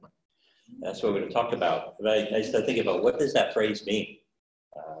That's what we're going to talk about. But I started thinking about what does that phrase mean?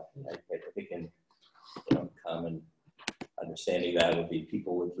 I think in common understanding that would be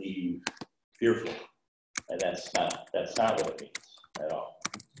people would leave fearful, and that's not what it means at all.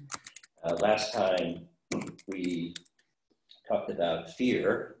 Last time we talked about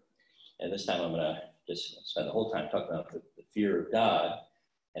fear, and this time I'm going to just spend the whole time talking about the fear of God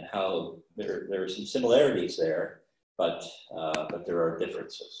and how there are some similarities there, but there are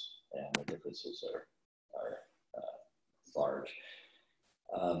differences, and the differences are large.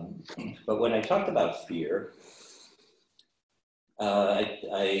 But when I talked about fear,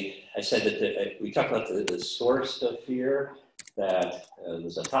 I said that we talked about the source of fear, that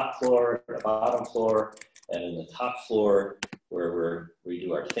there's a top floor, a bottom floor, and in the top floor where we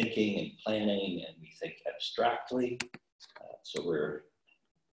do our thinking and planning, and we think abstractly. So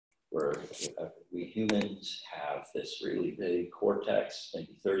we humans have this really big cortex,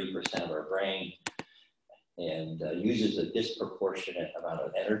 maybe 30% of our brain, and uses a disproportionate amount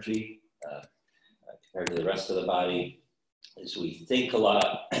of energy compared to the rest of the body. As we think a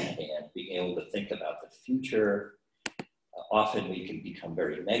lot and being able to think about the future, often we can become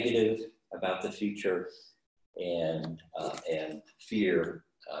very negative about the future, and fear.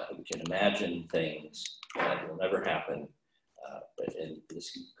 We can imagine things that will never happen, and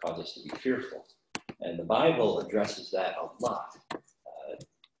this can cause us to be fearful. And the Bible addresses that a lot.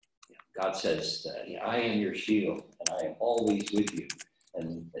 God says, I am your shield, and I am always with you.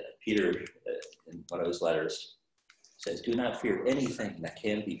 And Peter, in one of his letters, says, do not fear anything that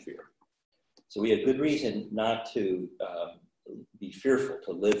can be feared. So we have good reason not to be fearful,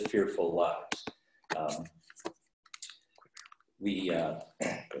 to live fearful lives. We have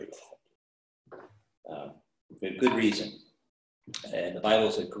good reason. And the Bible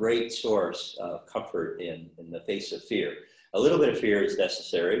is a great source of comfort in the face of fear. A little bit of fear is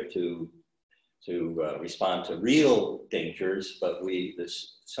necessary to respond to real dangers, but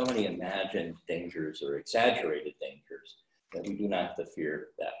there's so many imagined dangers or exaggerated dangers that we do not have to fear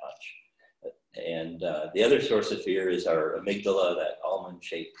that much. And the other source of fear is our amygdala, that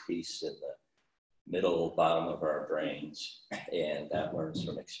almond-shaped piece in the middle bottom of our brains, and that learns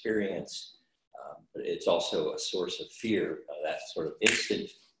from experience. But it's also a source of fear, that sort of instant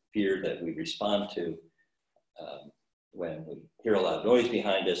fear that we respond to when we hear a lot of noise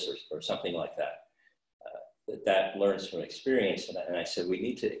behind us or something like that. That learns from experience. And I said, we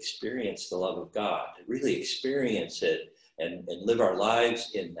need to experience the love of God, to really experience it and live our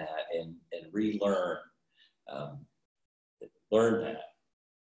lives in that and relearn, learn that,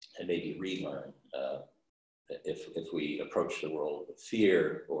 and maybe relearn if we approach the world with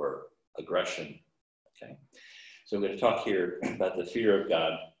fear or aggression. Okay, so I'm going to talk here about the fear of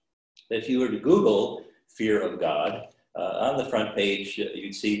God. If you were to Google fear of God, on the front page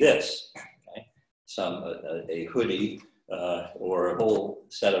you'd see this. Okay, a hoodie or a whole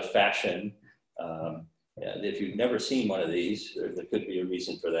set of fashion. And if you've never seen one of these, there could be a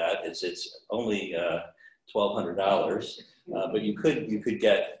reason for that. It's only $1,200, but you could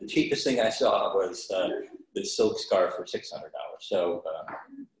get, the cheapest thing I saw was the silk scarf for $600. So,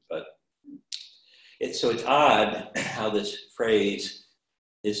 so it's odd how this phrase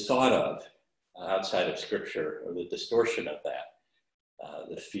is thought of outside of Scripture, or the distortion of that,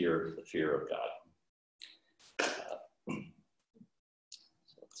 the fear of God.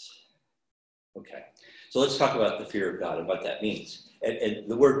 Okay, so let's talk about the fear of God and what that means. And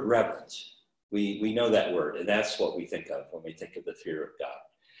the word reverence, we know that word, and that's what we think of when we think of the fear of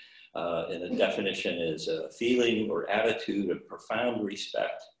God. And the definition is a feeling or attitude of profound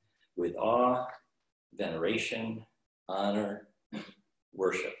respect with awe, veneration, honor,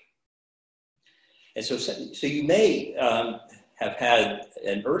 worship. And so you may have had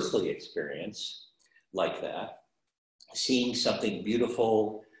an earthly experience like that, seeing something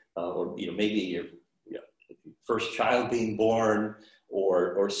beautiful, or maybe your first child being born,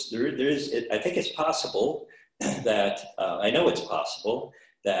 or there is. I think it's possible that I know it's possible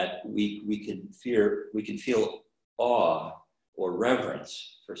that we can feel awe or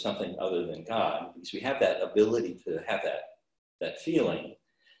reverence for something other than God, because we have that ability to have that feeling.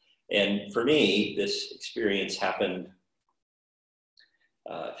 And for me, this experience happened.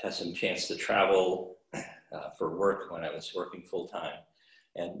 I had some chance to travel for work when I was working full time,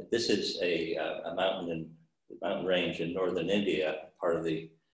 and this is a mountain range in northern India, part of the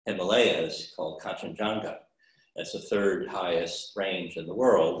Himalayas, called Kanchenjunga. That's the third highest range in the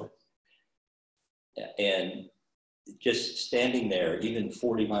world, and just standing there, even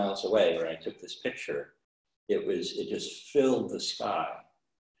 40 miles away, where I took this picture, it just filled the sky,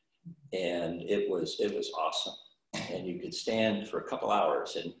 and it was awesome. And you could stand for a couple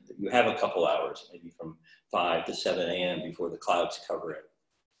hours, and you have a couple hours, maybe from 5 to 7 a.m. before the clouds cover it,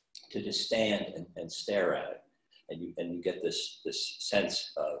 to just stand and stare at it, and you get this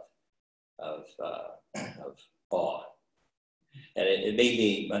sense of awe. And it made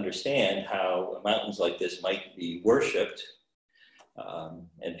me understand how mountains like this might be worshipped,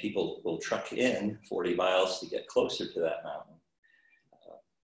 and people will truck in 40 miles to get closer to that mountain.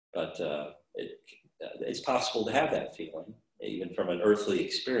 But it's possible to have that feeling, even from an earthly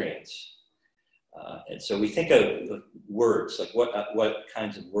experience. And so we think of words, like what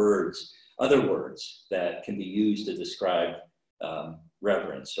kinds of words, other words that can be used to describe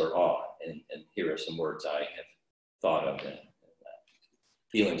reverence or awe. And here are some words I have thought of and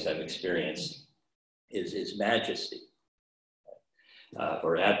feelings I've experienced is majesty,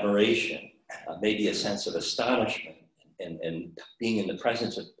 or admiration, maybe a sense of astonishment and being in the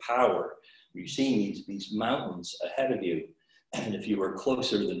presence of power. You're seeing these mountains ahead of you, and if you were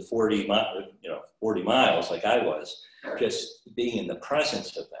closer than 40 miles like I was, just being in the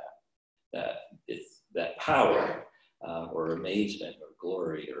presence of that power, or amazement or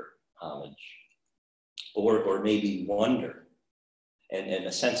glory or homage, or maybe wonder, and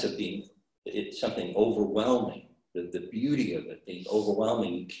a sense of being something overwhelming, the beauty of it being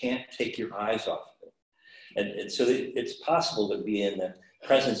overwhelming. You can't take your eyes off of it. And so it's possible to be in the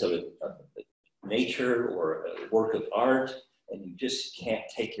presence of nature or a work of art, and you just can't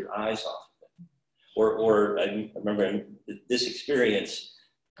take your eyes off of it. Or I remember this experience,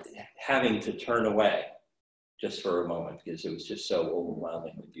 having to turn away just for a moment because it was just so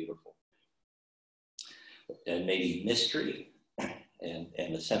overwhelmingly beautiful. And maybe mystery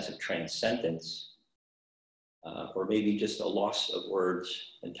and a sense of transcendence, or maybe just a loss of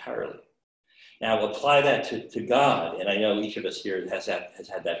words entirely. Now apply that to God, and I know each of us here has had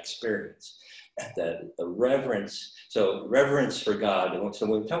that experience, that the reverence. So reverence for God. So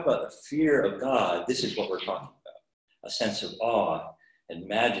when we talk about the fear of God, this is what we're talking about: a sense of awe and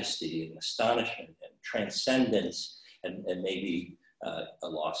majesty and astonishment and transcendence, and maybe a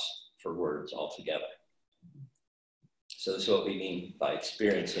loss for words altogether. So this is what we mean by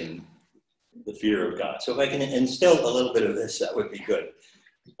experiencing the fear of God. So if I can instill a little bit of this, that would be good.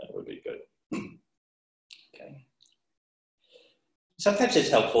 That would be good. Okay. Sometimes it's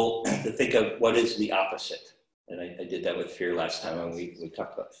helpful to think of what is the opposite. And I did that with fear last time when we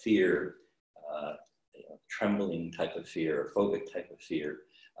talked about fear, trembling type of fear, or phobic type of fear.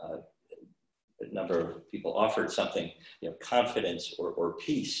 A number of people offered something, confidence or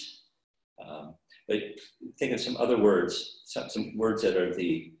peace. But think of some other words, some words that are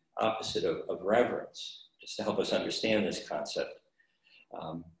the opposite of reverence, just to help us understand this concept.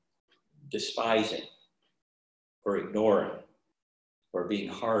 Despising, or ignoring, or being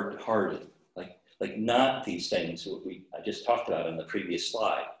hard-hearted, like not these things I just talked about in the previous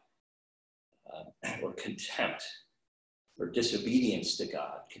slide, or contempt, or disobedience to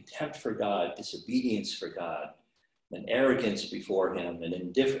God, contempt for God, disobedience for God, and arrogance before Him, and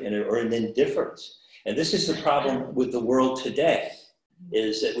an indifference. And this is the problem with the world today,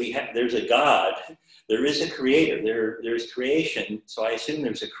 is that there's a God, there is a creator, there's creation, so I assume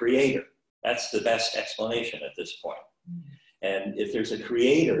there's a creator. That's the best explanation at this point. And if there's a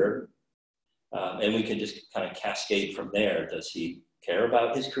creator, and we can just kind of cascade from there, does He care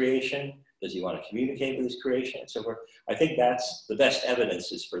about His creation? Does He want to communicate with His creation, and so forth? I think that's the best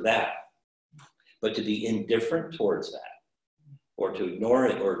evidence is for that. But to be indifferent towards that, or to ignore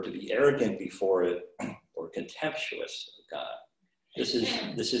it, or to be arrogant before it, or contemptuous of God, this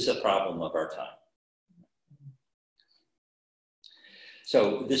is a problem of our time.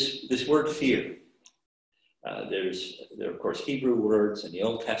 So this word fear, there are of course Hebrew words in the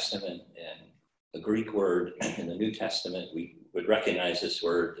Old Testament and a Greek word in the New Testament. We would recognize this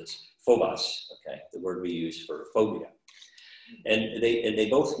word as phobos, okay, the word we use for phobia, and they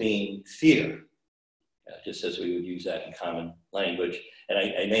both mean fear. Just as we would use that in common language. And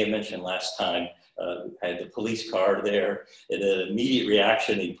I may have mentioned last time, I had the police car there, and an immediate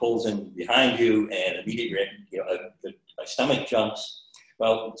reaction, he pulls in behind you, and immediately, my stomach jumps.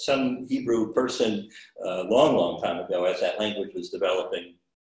 Well, some Hebrew person, long time ago, as that language was developing,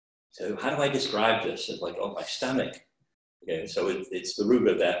 said, how do I describe this? It's like, oh, my stomach. Okay, so it's the root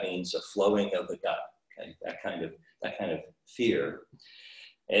of that means a flowing of the gut. Okay, that kind of fear.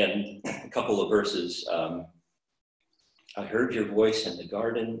 And a couple of verses, I heard your voice in the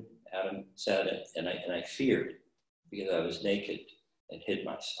garden, Adam said it, and I feared because I was naked and hid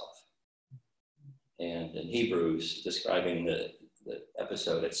myself. And in Hebrews, describing the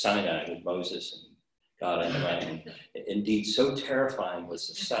episode at Sinai with Moses and God and the Lamb, indeed so terrifying was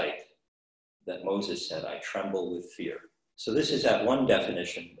the sight that Moses said, I tremble with fear. So this is that one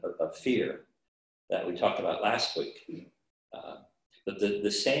definition of fear that we talked about last week. But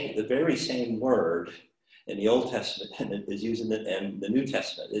the very same word in the Old Testament is used in the New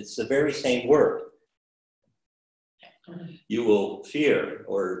Testament. It's the very same word. You will fear,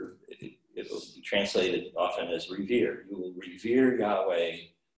 or it will be translated often as revere. You will revere Yahweh,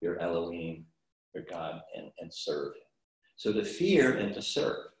 your Elohim, your God, and serve him. So to fear and to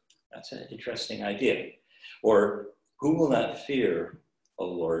serve, that's an interesting idea. Or who will not fear, O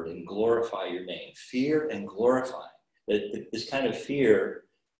Lord, and glorify your name? Fear and glorify. This kind of fear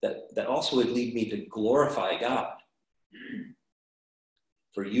that also would lead me to glorify God.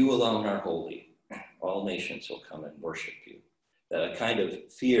 For you alone are holy. All nations will come and worship you. That a kind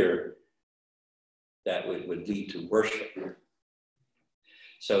of fear that would lead to worship.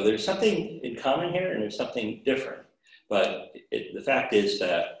 So there's something in common here and there's something different. But the fact is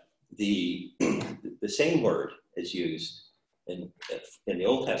that the same word is used in the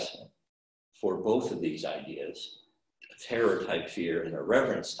Old Testament for both of these ideas, a terror type fear and a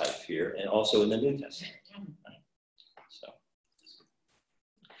reverence type fear, and also in the New Testament.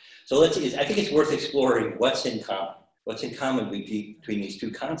 So I think it's worth exploring what's in common between these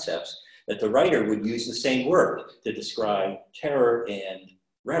two concepts, that the writer would use the same word to describe terror and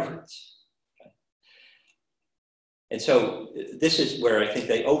reverence. Okay? And so this is where I think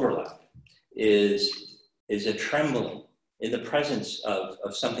they overlap, is a trembling in the presence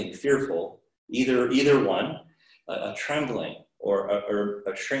of something fearful, either one, a trembling or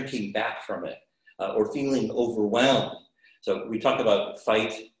a shrinking back from it, or feeling overwhelmed. So we talk about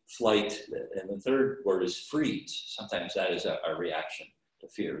fight, flight, and the third word is freeze. Sometimes that is a reaction to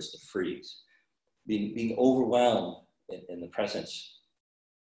fear, is to freeze. Being overwhelmed in the presence,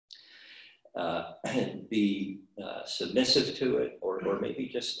 and be submissive to it, or maybe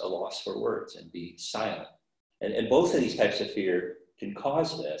just a loss for words and be silent. And both of these types of fear can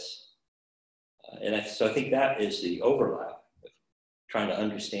cause this. So I think that is the overlap, trying to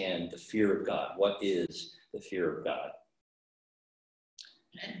understand the fear of God. What is the fear of God?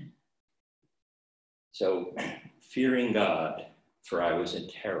 So, fearing God, for I was in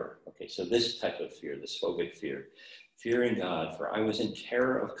terror. Okay, so this type of fear, this phobic fear, fearing God, for I was in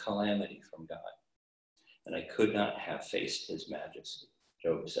terror of calamity from God, and I could not have faced his majesty.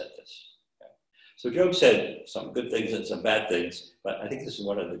 Job said this. Okay. So Job said some good things and some bad things, but I think this is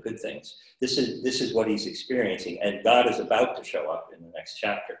one of the good things. This is what he's experiencing, and God is about to show up in the next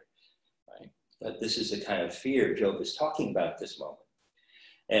chapter. Right? But this is the kind of fear Job is talking about at this moment.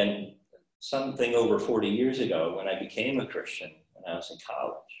 And something over 40 years ago, when I became a Christian, when I was in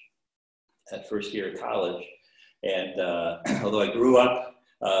college, that first year of college, and although I grew up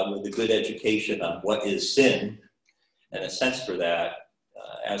with a good education on what is sin, and a sense for that,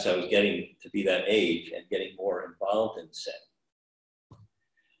 as I was getting to be that age and getting more involved in sin,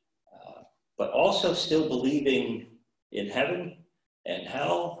 but also still believing in heaven and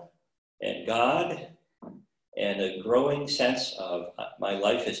hell and God, and a growing sense of my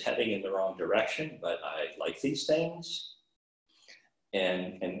life is heading in the wrong direction, but I like these things.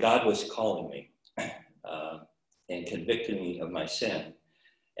 And God was calling me and convicting me of my sin.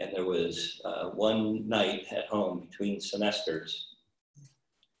 And there was one night at home between semesters,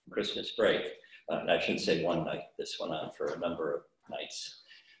 Christmas break. I shouldn't say one night. This went on for a number of nights,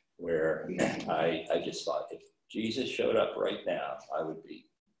 where I just thought, if Jesus showed up right now, I would be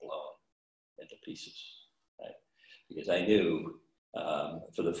blown into pieces. Right? Because I knew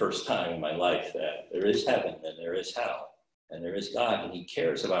for the first time in my life that there is heaven and there is hell and there is God, and he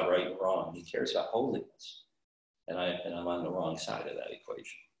cares about right and wrong. He cares about holiness. And I'm on the wrong side of that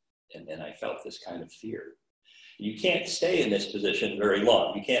equation. And I felt this kind of fear. You can't stay in this position very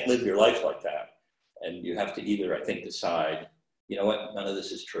long. You can't live your life like that. And you have to either, I think, decide, you know what, none of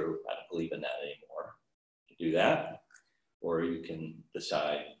this is true. I don't believe in that anymore. To do that. Or you can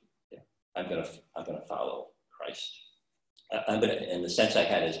decide, I'm gonna follow Christ. And the sense I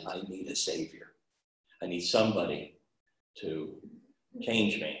had is, I need a savior. I need somebody to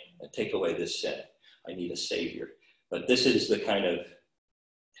change me and take away this sin. I need a savior. But this is the kind of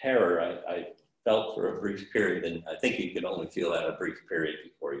terror I felt for a brief period, and I think you can only feel that a brief period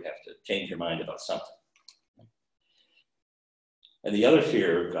before you have to change your mind about something. And the other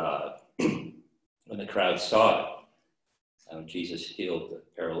fear of God, when the crowd saw it, when Jesus healed the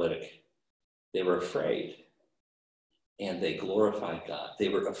paralytic, they were afraid, and they glorified God. They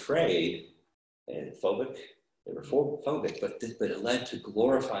were afraid and phobic. They were phobic, but it led to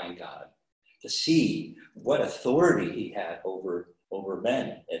glorifying God, to see what authority he had over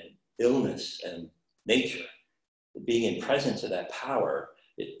men and illness and nature. Being in presence of that power,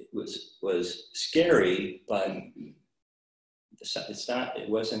 it was scary, but it's not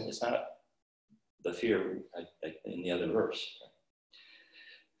the fear in the other verse.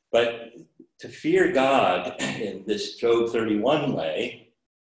 But to fear God in this Job 31 way,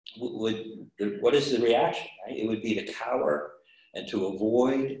 what is the reaction? Right? It would be to cower and to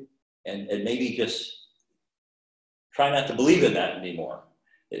avoid and maybe just try not to believe in that anymore.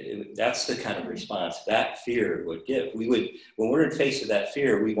 That's the kind of response that fear would give. When we're in face of that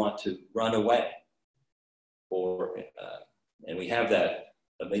fear, we want to run away, and we have that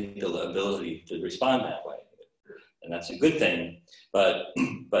ability to respond that way, and that's a good thing. But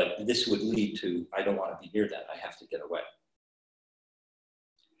this would lead to, I don't want to be near that. I have to get away.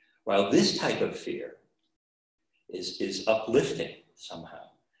 While this type of fear is uplifting somehow,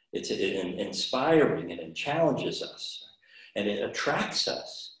 it's inspiring and it challenges us. And it attracts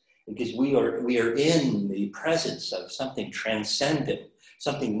us because we are in the presence of something transcendent,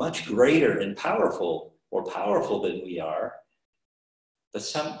 something much greater and powerful, more powerful than we are. But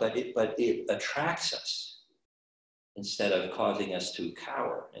it attracts us instead of causing us to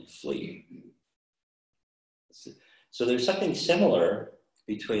cower and flee. So there's something similar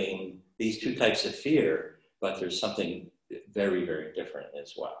between these two types of fear, but there's something very, very different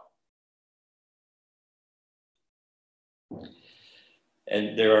as well.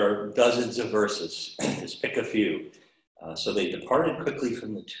 And there are dozens of verses. Just pick a few. So they departed quickly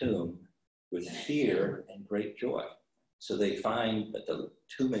from the tomb with fear and great joy. So they find that the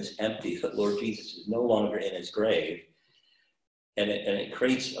tomb is empty, that Lord Jesus is no longer in his grave. And it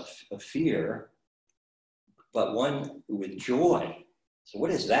creates a fear, but one with joy. So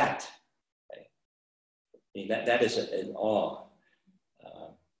what is that? Okay. I mean, that is an awe.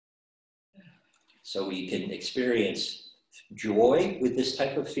 So we can experience joy with this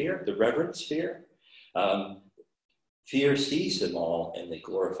type of fear, the reverence fear. Fear sees them all and they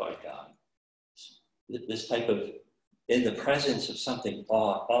glorify God. This type of, in the presence of something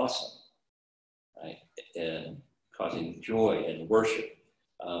awesome, right? And causing joy and worship.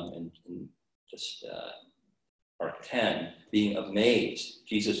 And just Mark 10, being amazed.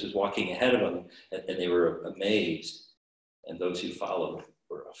 Jesus was walking ahead of them and they were amazed. And those who followed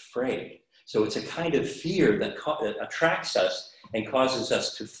were afraid. So it's a kind of fear that attracts us and causes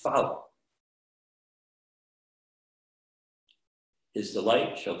us to follow. His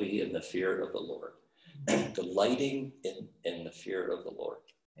delight shall be in the fear of the Lord. Delighting in the fear of the Lord.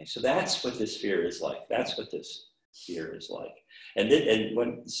 Okay, so that's what this fear is like. That's what this fear is like. And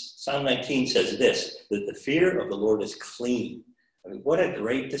when Psalm 19 says this, that the fear of the Lord is clean. I mean, what a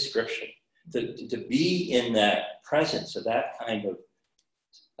great description. To be in that presence of that kind of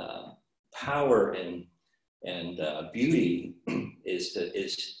power and beauty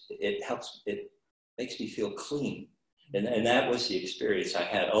it makes me feel clean. And that was the experience I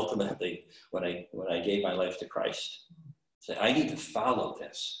had ultimately when I gave my life to Christ. So I need to follow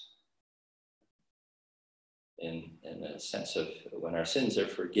this. In a sense of when our sins are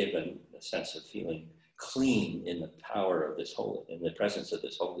forgiven, a sense of feeling clean in the power of this in the presence of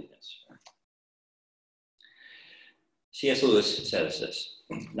this holiness. C.S. Lewis says this,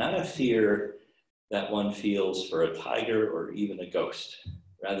 not a fear that one feels for a tiger or even a ghost,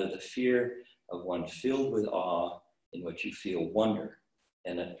 rather the fear of one filled with awe in which you feel wonder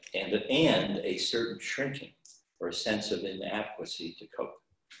and a certain shrinking or a sense of inadequacy to cope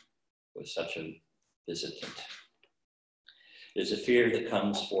with such a visitant. It is a fear that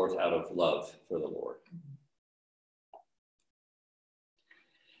comes forth out of love for the Lord.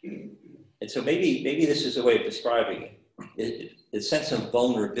 And so maybe this is a way of describing it. The sense of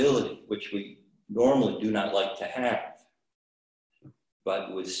vulnerability, which we normally do not like to have,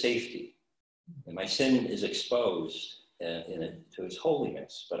 but with safety. And my sin is exposed to his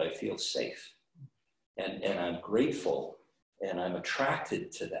holiness, but I feel safe. And I'm grateful and I'm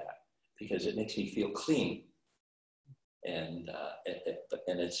attracted to that because it makes me feel clean. And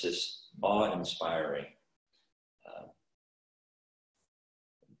it's just awe-inspiring.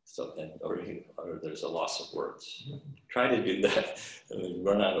 Or there's a loss of words. Try to do that and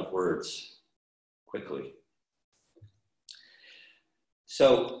run out of words quickly.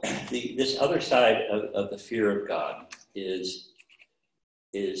 So this other side of the fear of God is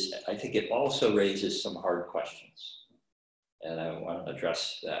I think it also raises some hard questions. And I want to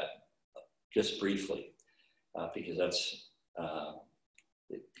address that just briefly because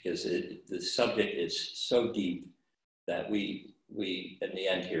the subject is so deep that we in the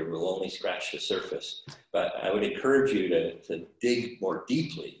end here will only scratch the surface. But I would encourage you to dig more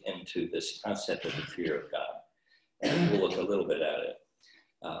deeply into this concept of the fear of God. And we'll look a little bit at it.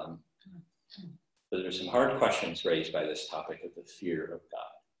 But there's some hard questions raised by this topic of the fear of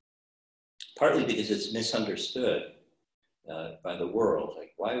God. Partly because it's misunderstood by the world.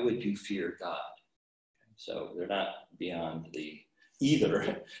 Like, why would you fear God? So they're not beyond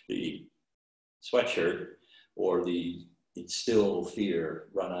either the sweatshirt or the instill fear,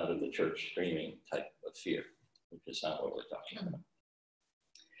 run out of the church screaming type of fear, which is not what we're talking about.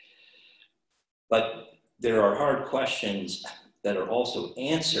 But there are hard questions that are also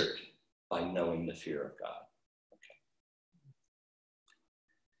answered by knowing the fear of God.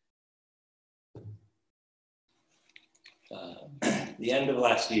 The end of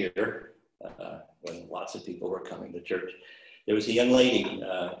last year, when lots of people were coming to church, there was a young lady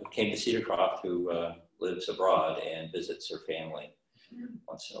who came to Cedar Croft who lives abroad and visits her family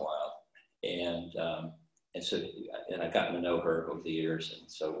once in a while. And so I've gotten to know her over the years.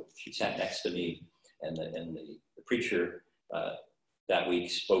 And so she sat next to me, and the preacher that week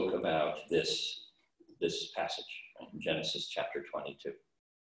spoke about this passage, right, in Genesis chapter 22.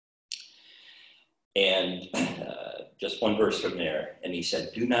 And just one verse from there, and he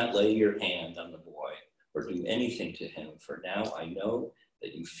said, "Do not lay your hand on the boy or do anything to him, for now I know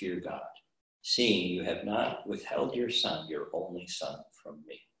that you fear God, seeing you have not withheld your son, your only son, from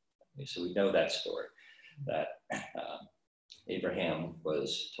me." Okay, so we know that story, that Abraham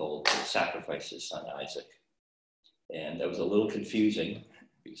was told to sacrifice his son Isaac. And that was a little confusing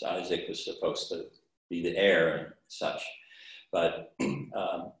because Isaac was supposed to be the heir and such, but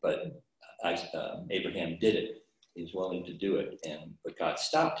Abraham did it. He was willing to do it, but God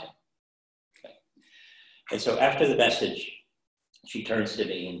stopped him. Okay. And so after the message, she turns to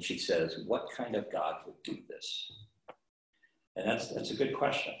me and she says, "What kind of God would do this?" And that's a good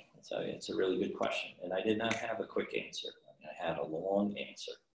question. It's a really good question. And I did not have a quick answer. I had a long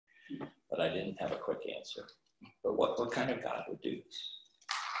answer, but I didn't have a quick answer. But what kind of God would do this?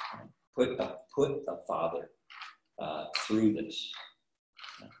 Put a father through this.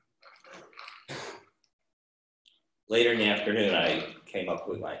 Later in the afternoon, I came up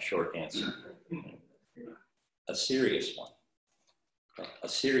with my short answer. A serious one. A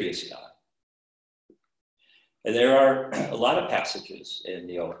serious God. And there are a lot of passages in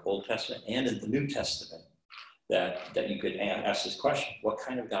the Old Testament and in the New Testament that you could ask this question: what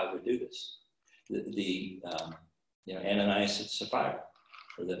kind of God would do this? Ananias and Sapphira,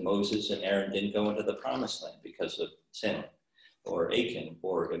 or that Moses and Aaron didn't go into the promised land because of sin, or Achan,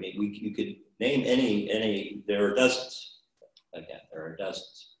 or you could name any. There are dozens. Again, there are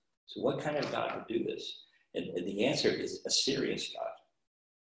dozens. So, what kind of God would do this? And the answer is a serious God.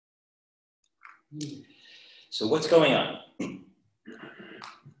 So, what's going on?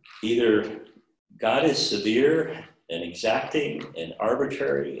 Either God is severe and exacting and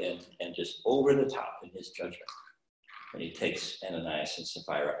arbitrary and just over the top in his judgment, and he takes Ananias and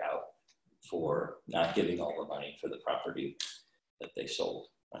Sapphira out for not giving all the money for the property that they sold.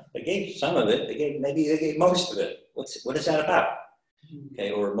 They gave some of it. Maybe they gave most of it. What is that about?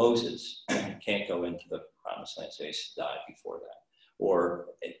 Okay, or Moses can't go into the promised land, so he has to die before that.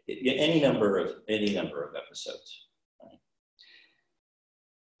 Or any number of episodes. Right?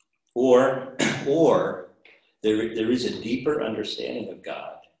 Or there is a deeper understanding of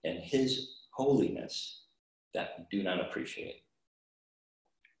God and his holiness that we do not appreciate.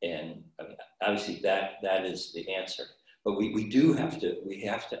 And obviously that is the answer. But we have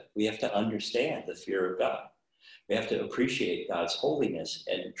to understand the fear of God. We have to appreciate God's holiness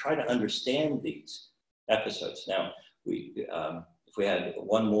and try to understand these episodes. Now, if we had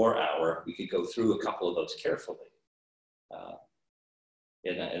one more hour, we could go through a couple of those carefully.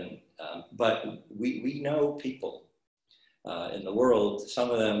 But we know people in the world,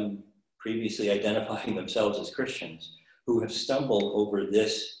 some of them previously identifying themselves as Christians, who have stumbled over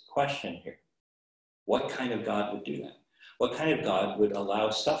this question here. What kind of God would do that? What kind of God would allow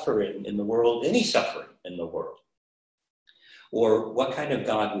suffering in the world, any suffering in the world? Or what kind of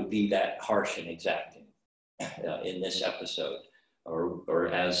God would be that harsh and exacting in this episode? Or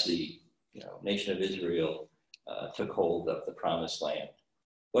as the nation of Israel took hold of the promised land?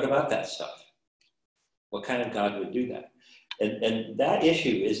 What about that stuff? What kind of God would do that? And that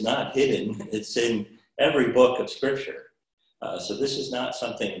issue is not hidden. It's in every book of Scripture. So this is not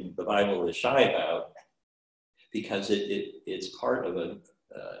something the Bible is shy about, because it's part of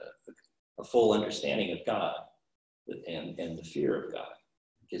a full understanding of God and the fear of God,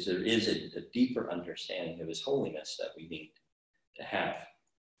 because there is a deeper understanding of his holiness that we need to have.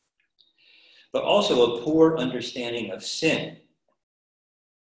 But also a poor understanding of sin.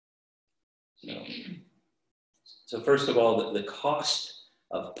 So first of all, the cost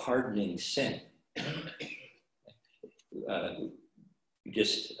of pardoning sin. We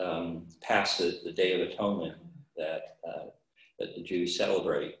just passed the Day of Atonement that the Jews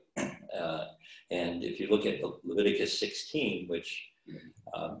celebrate. And if you look at Leviticus 16, which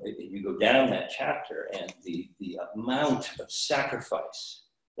you go down that chapter, and the amount of sacrifice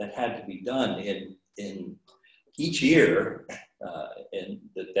that had to be done in each year in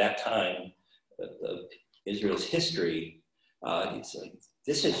that time of Israel's history, it's like,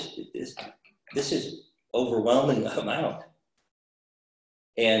 this is overwhelming amount.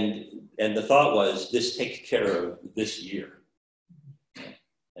 And the thought was, this takes care of this year.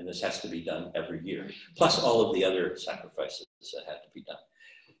 And this has to be done every year, plus all of the other sacrifices that had to be done.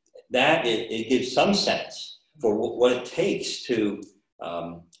 That it gives some sense for what it takes to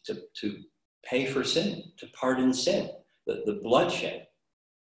pay for sin, to pardon sin, the bloodshed.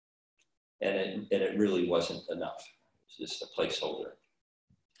 And it really wasn't enough. It's just a placeholder.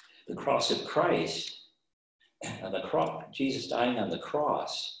 The cross of Christ, on the cross, Jesus dying on the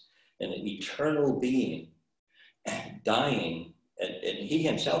cross, an eternal being dying, and he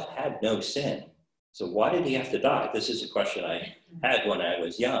himself had no sin. So why did he have to die? This is a question I had when I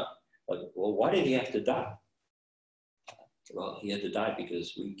was young. Like, well, why did he have to die? Well, he had to die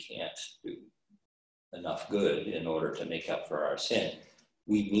because we can't do enough good in order to make up for our sin.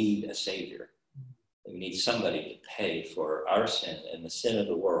 We need a savior. We need somebody to pay for our sin and the sin of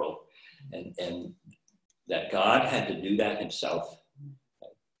the world. And that God had to do that himself.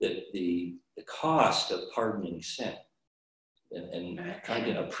 The cost of pardoning sin and trying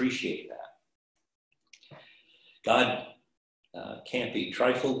to appreciate that. God can't be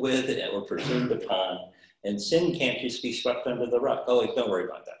trifled with or presumed upon, and sin can't just be swept under the rug. Oh, don't worry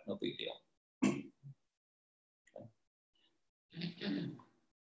about that. No big deal. Okay.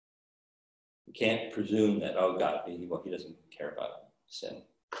 You can't presume that, oh, God, he doesn't care about sin.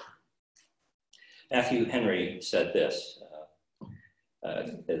 Matthew Henry said this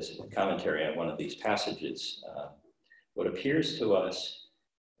as a commentary on one of these passages. What appears to us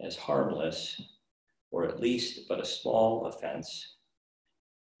as harmless, or at least but a small offense,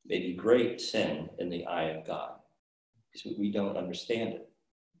 may be great sin in the eye of God, because we don't understand it.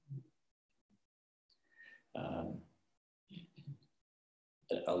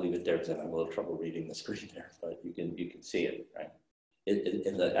 I'll leave it there because I'm having a little trouble reading the screen there, but you can see it, right?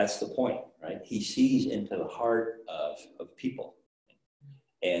 That's the point, right? He sees into the heart of people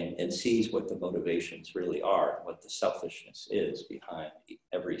and sees what the motivations really are, what the selfishness is behind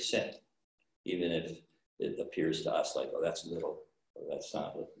every sin, even if it appears to us like, oh, that's little, or that's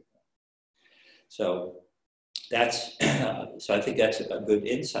not little. So so I think that's a good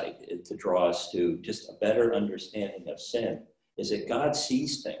insight to draw us to just a better understanding of sin, is that God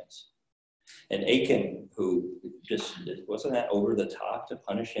sees things. And Achan, who just, wasn't that over the top to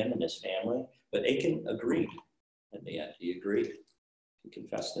punish him and his family? But Achan agreed in the end. He agreed. He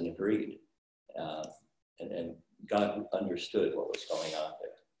confessed and agreed. And God understood what was going on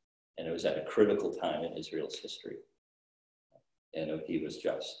there. And it was at a critical time in Israel's history. And he was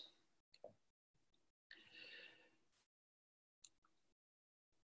just.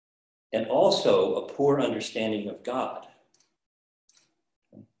 And also a poor understanding of God.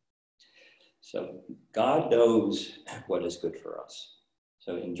 So God knows what is good for us.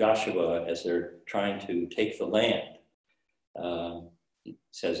 So in Joshua, as they're trying to take the land, it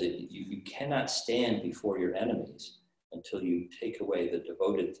says that you cannot stand before your enemies until you take away the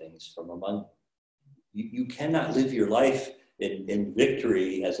devoted things from among you. You cannot live your life in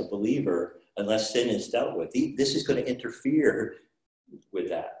victory as a believer unless sin is dealt with. This is going to interfere with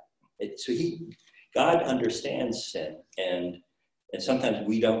that. God understands sin, and sometimes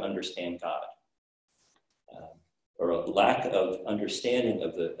we don't understand God. Or a lack of understanding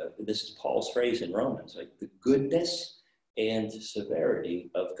of this is Paul's phrase in Romans, like the goodness and severity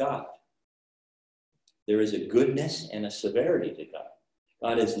of God. There is a goodness and a severity to God.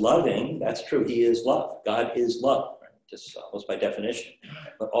 God is loving, that's true, he is love. God is love, right? Just almost by definition.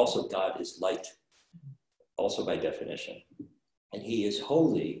 But also God is light, also by definition. And he is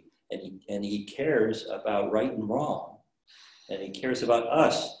holy, and he cares about right and wrong. And he cares about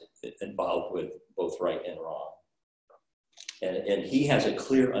us involved with both right and wrong. And he has a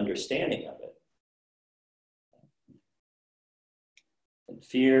clear understanding of it. And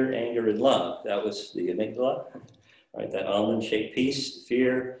fear, anger, and love, that was the amygdala, right? That almond-shaped piece.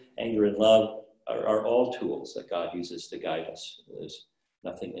 Fear, anger, and love are all tools that God uses to guide us. There's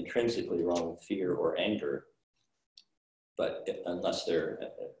nothing intrinsically wrong with fear or anger, but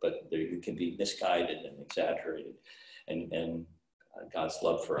they can be misguided and exaggerated. And God's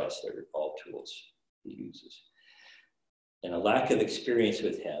love for us, they're all tools he uses. And a lack of experience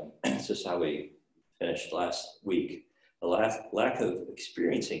with him, this is how we finished last week, a lack of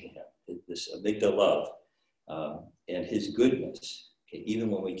experiencing him, this amygdala love, and his goodness okay, even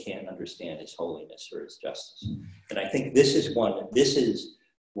when we can't understand his holiness or his justice. And I think this is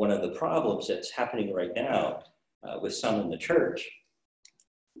one of the problems that's happening right now with some in the church.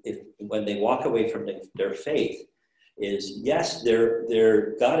 When they walk away from their faith, is yes,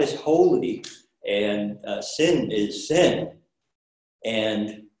 their God is holy and sin is sin,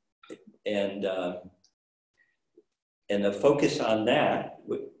 and the focus on that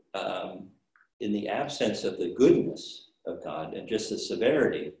in the absence of the goodness of God and just the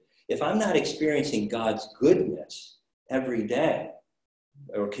severity. If I'm not experiencing God's goodness every day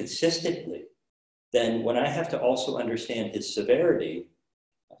or consistently, then when I have to also understand his severity,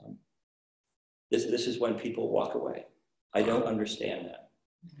 this is when people walk away. I don't understand that.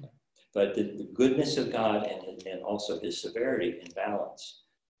 But the goodness of God and also his severity in balance,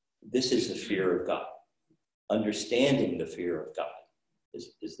 this is the fear of God. Understanding the fear of God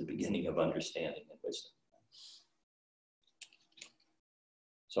is the beginning of understanding and wisdom.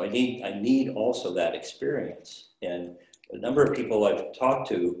 So I need also that experience. And a number of people I've talked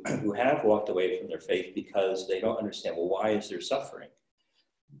to who have walked away from their faith because they don't understand, well, why is there suffering?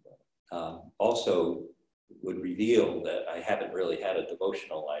 Also would reveal that I haven't really had a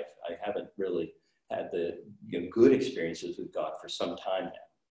devotional life. I haven't really had the good experiences with God for some time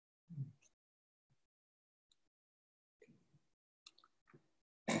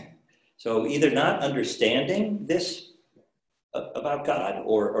now. So either not understanding this about God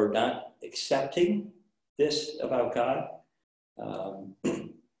or not accepting this about God.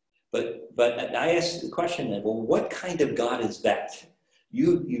 But I ask the question then, well, what kind of God is that?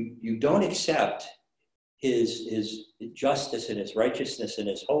 You don't accept his justice and his righteousness and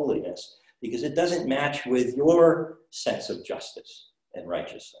his holiness because it doesn't match with your sense of justice and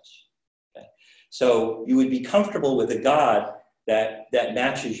righteousness. Okay? So you would be comfortable with a God that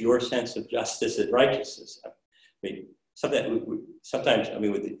matches your sense of justice and righteousness. I mean, sometimes,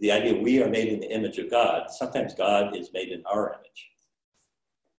 with the idea we are made in the image of God, sometimes God is made in our image.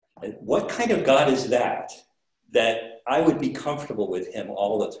 And what kind of God is that I would be comfortable with him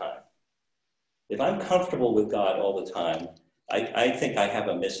all the time? If I'm comfortable with God all the time, I think I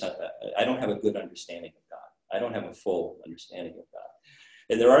don't have a good understanding of God. I don't have a full understanding of God.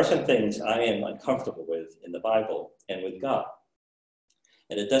 And there are some things I am uncomfortable with in the Bible and with God.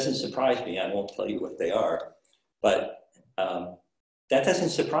 And it doesn't surprise me. I won't tell you what they are, but that doesn't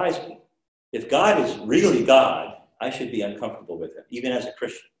surprise me. If God is really God, I should be uncomfortable with him, even as a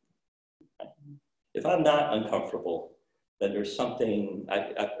Christian. If I'm not uncomfortable, then there's something,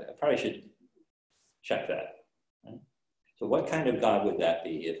 I probably should check that. Right? So what kind of God would that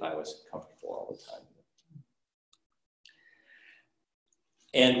be if I was comfortable all the time?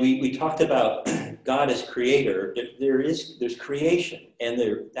 And we talked about God as creator. There's creation, and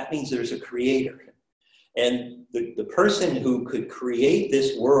that means there's a creator. And the person who could create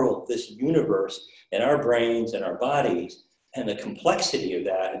this world, this universe, and our brains and our bodies, and the complexity of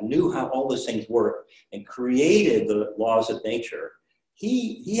that, and knew how all those things work, and created the laws of nature,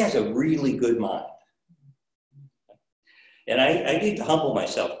 he has a really good mind. And I need to humble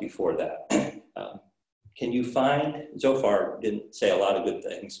myself before that. Can you find, Zophar didn't say a lot of good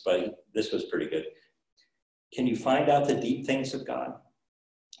things, but this was pretty good. Can you find out the deep things of God?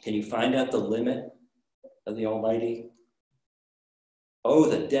 Can you find out the limit of the Almighty? Oh,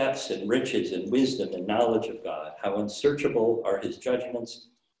 the depths and riches and wisdom and knowledge of God. How unsearchable are his judgments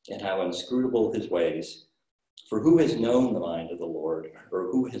and how inscrutable his ways. For who has known the mind of the Lord,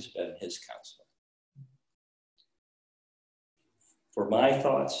 or who has been his counselor? For my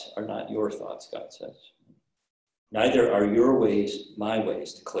thoughts are not your thoughts, God says. Neither are your ways my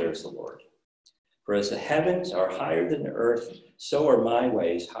ways, declares the Lord. For as the heavens are higher than the earth, so are my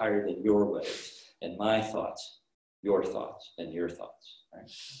ways higher than your ways, and my thoughts, your thoughts, and your thoughts.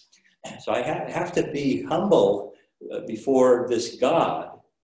 Right? So I have to be humble before this God,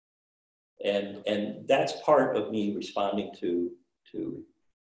 and that's part of me responding to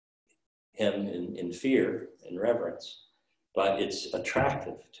him in fear and reverence, but it's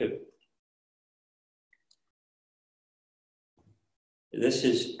attractive too. This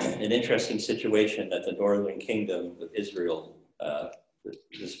is an interesting situation that the northern kingdom of Israel,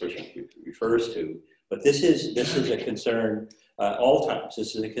 this verse refers to, but this is a concern all times.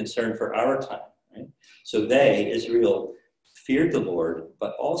 This is a concern for our time. Right? So Israel, feared the Lord,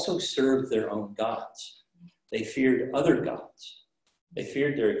 but also served their own gods. They feared other gods. They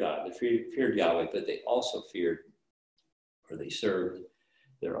feared their God. They feared Yahweh, but they also feared, or they served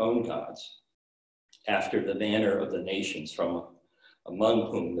their own gods after the manner of the nations from among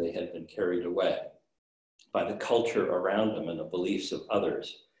whom they had been carried away by the culture around them and the beliefs of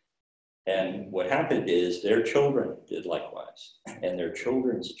others. And what happened is their children did likewise, and their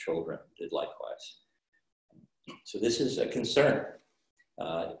children's children did likewise. So this is a concern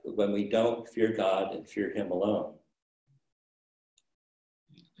when we don't fear God and fear him alone.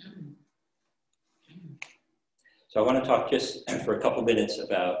 So I want to talk just for a couple minutes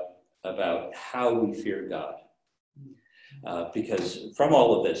about how we fear God. Because from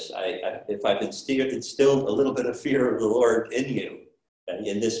all of this, if I've instilled a little bit of fear of the Lord in you,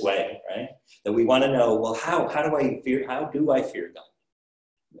 in this way, right? That we want to know, well, how do I fear God?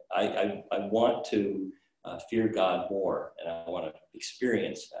 I want to fear God more, and I want to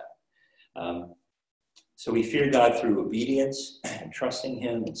experience that. So we fear God through obedience and trusting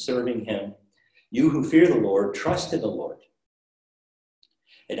him and serving him. You who fear the Lord, trust in the Lord.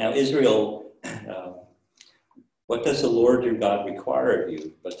 And now Israel, what does the Lord your God require of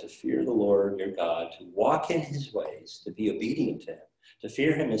you but to fear the Lord your God, to walk in his ways, to be obedient to him? To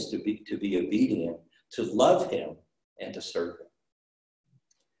fear him is to be obedient, to love him, and to serve him.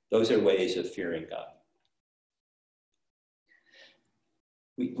 Those are ways of fearing God.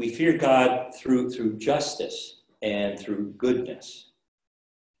 We fear God through justice and through goodness,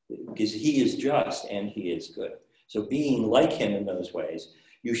 because he is just and he is good. So being like him in those ways,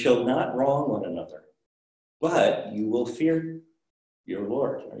 you shall not wrong one another, but you will fear your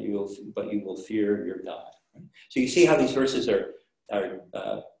Lord, but you will fear your God. So you see how these verses are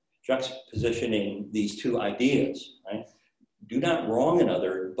juxtapositioning these two ideas, right? Do not wrong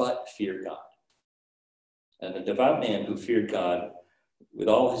another, but fear God. And the devout man who feared God with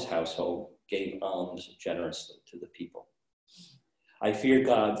all his household gave alms generously to the people. I fear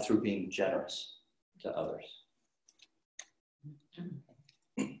God through being generous to others.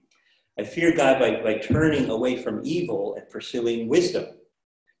 I fear God by turning away from evil and pursuing wisdom.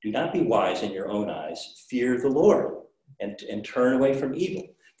 Do not be wise in your own eyes. Fear the Lord and turn away from evil.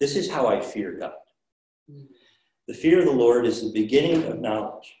 This is how I fear God. The fear of the Lord is the beginning of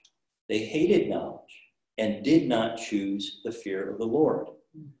knowledge. They hated knowledge and did not choose the fear of the Lord.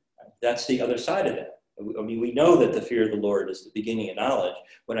 That's the other side of that. I mean, we know that the fear of the Lord is the beginning of knowledge.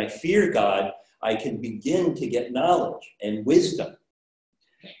 When I fear God, I can begin to get knowledge and wisdom.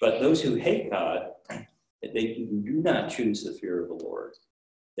 But those who hate God, they do not choose the fear of the Lord.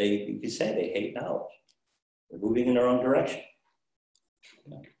 You could say they hate knowledge. They're moving in their own direction.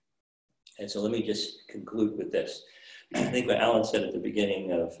 And so let me just conclude with this. I think what Alan said at the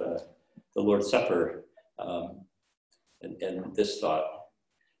beginning of the Lord's Supper, and this thought,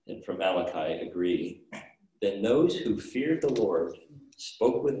 and from Malachi, agree. Then those who feared the Lord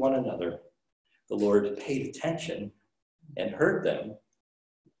spoke with one another. The Lord paid attention and heard them.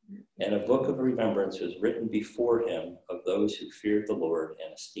 And a book of remembrance was written before him of those who feared the Lord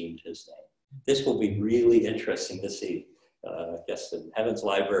and esteemed his name. This will be really interesting to see. I guess in Heaven's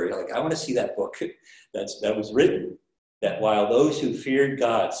Library, I want to see that book that was written, that while those who feared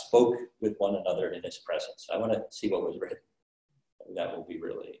God spoke with one another in his presence. I want to see what was written. And that will be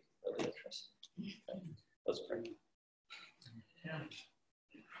really, really interesting. Okay. Let's pray.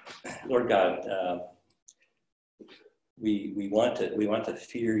 Lord God, we want to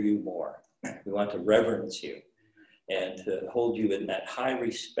fear you more. We want to reverence you and to hold you in that high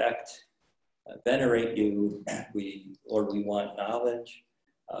respect, venerate you. Lord, we want knowledge.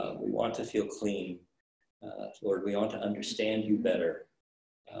 We want to feel clean. Lord, we want to understand you better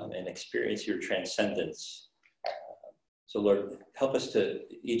and experience your transcendence. So Lord, help us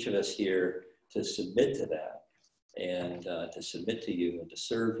each of us here, to submit to that and to submit to you and to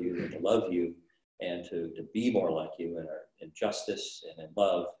serve you and to love you and to be more like you in justice and in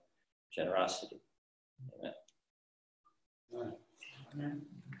love, generosity. Amen. Amen.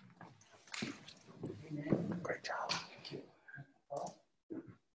 Great job.